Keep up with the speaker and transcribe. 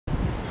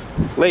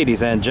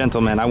Ladies and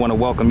gentlemen, I want to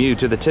welcome you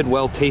to the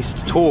Tidwell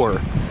Taste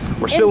Tour.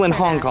 We're still in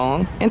Hong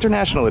Kong.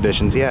 International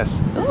editions, yes.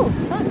 Ooh,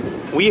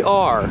 fun. We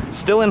are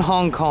still in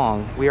Hong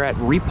Kong. We are at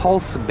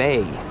Repulse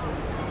Bay.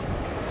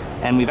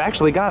 And we've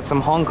actually got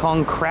some Hong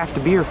Kong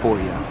craft beer for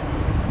you.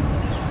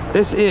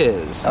 This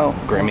is... Oh,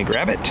 Grammy,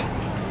 grab it.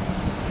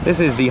 This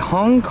is the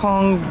Hong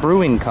Kong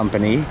Brewing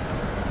Company.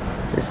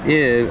 This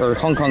is... or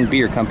Hong Kong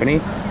Beer Company.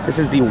 This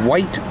is the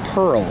White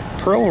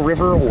Pearl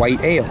River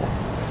White Ale.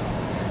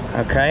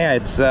 Okay,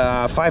 it's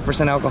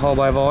 5% alcohol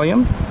by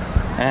volume.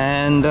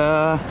 And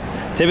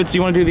Tibbets, do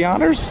you want to do the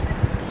honors?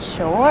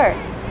 Sure.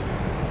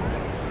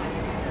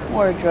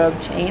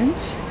 Wardrobe change.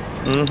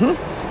 Mm-hmm.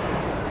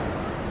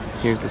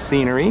 Here's the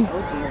scenery.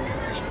 Oh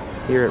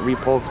dear. Here at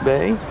Repulse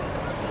Bay.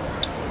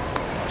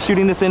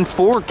 Shooting this in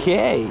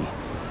 4K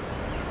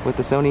with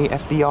the Sony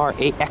FDR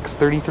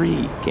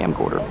AX33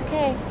 camcorder.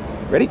 Okay.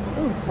 Ready?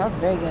 Ooh, it smells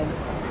very good.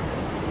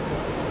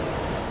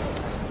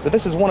 So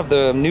this is one of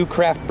the new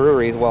craft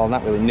breweries, well,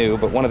 not really new,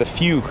 but one of the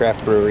few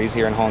craft breweries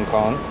here in Hong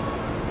Kong.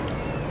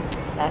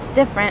 That's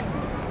different.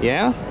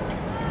 Yeah?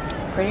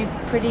 Pretty,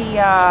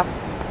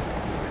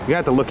 You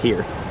have to look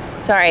here.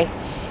 sorry.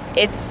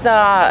 It's,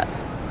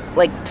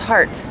 like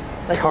tart.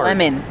 Like Tart.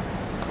 lemon.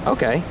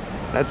 Okay,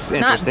 that's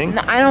interesting.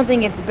 I don't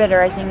think it's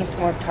bitter. I think it's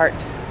more tart.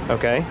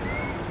 Okay.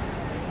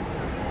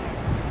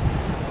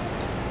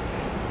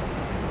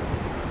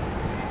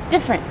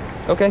 Different.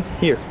 Okay,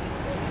 here.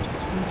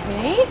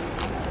 Okay.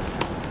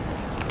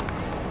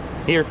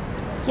 Here.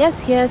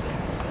 Yes, yes.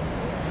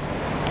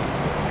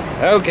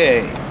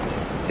 Okay.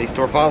 Taste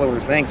Tour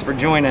followers, thanks for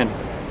joining.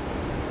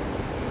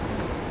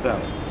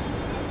 So.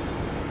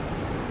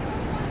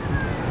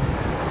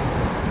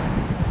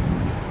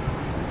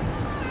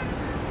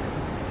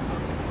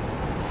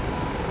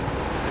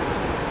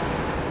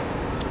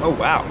 Oh,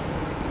 wow.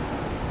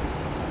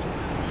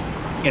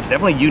 It's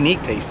definitely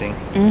unique tasting.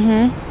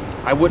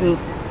 Mm-hmm. I wouldn't,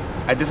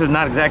 this is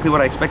not exactly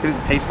what I expected it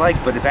to taste like,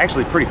 but it's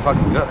actually pretty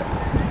fucking good.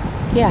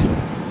 Yeah.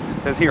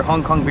 It says here,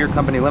 Hong Kong Beer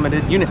Company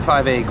Limited, Unit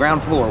 5A,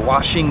 ground floor,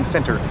 Washing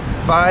Center,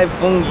 5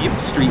 Fung Yip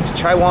Street,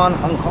 Chai Wan,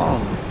 Hong Kong.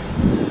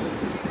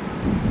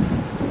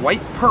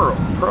 White Pearl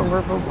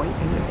River White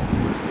Ale.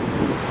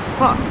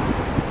 Huh.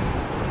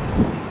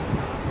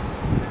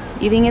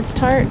 You think it's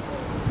tart?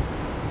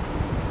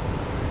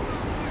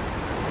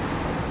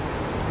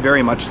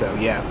 Very much so,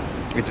 yeah.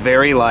 It's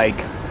very like,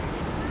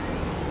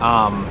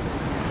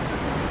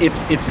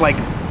 it's like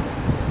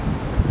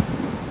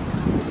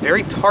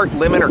very tart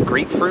lemon or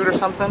grapefruit or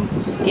something.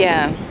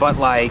 Yeah. But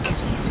like,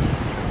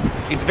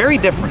 it's very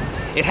different.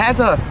 It has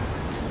a...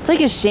 It's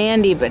like a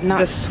shandy, but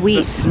not sweet.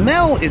 The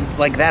smell is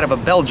like that of a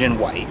Belgian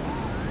white,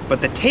 but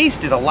the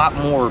taste is a lot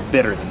more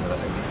bitter than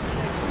those.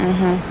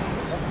 Mm-hmm.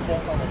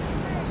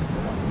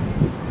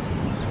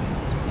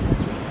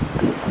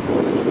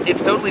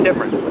 It's totally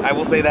different. I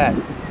will say that.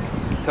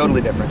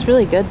 Totally different. It's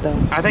really good though.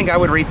 I think I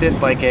would rate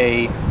this like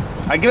a...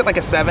 I'd give it like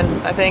a 7,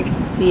 I think.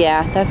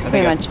 Yeah, that's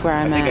pretty much where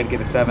I'm at. I think I'd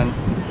give it a 7.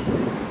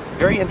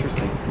 Very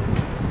interesting.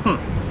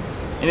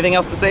 Anything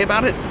else to say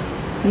about it?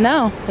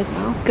 No,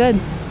 it's good.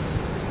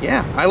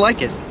 Yeah, I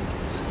like it.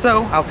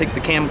 So, I'll take the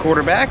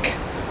camcorder back,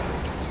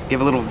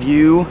 give a little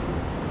view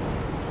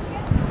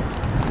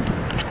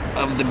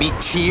of the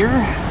beach here.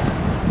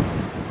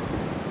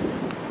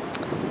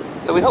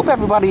 So we hope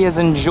everybody has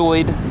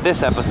enjoyed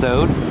this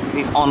episode,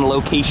 these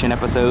on-location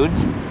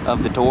episodes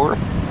of the tour.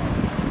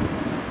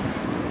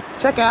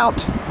 Check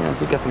out,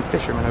 we've got some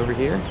fishermen over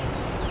here.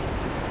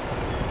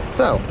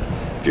 So,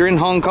 if you're in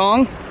Hong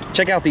Kong,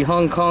 check out the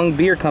Hong Kong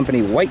Beer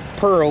Company White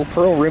Pearl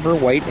River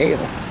White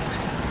Ale.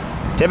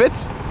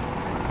 Tibbets,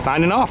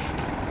 signing off.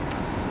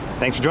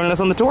 Thanks for joining us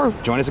on the tour.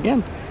 Join us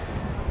again.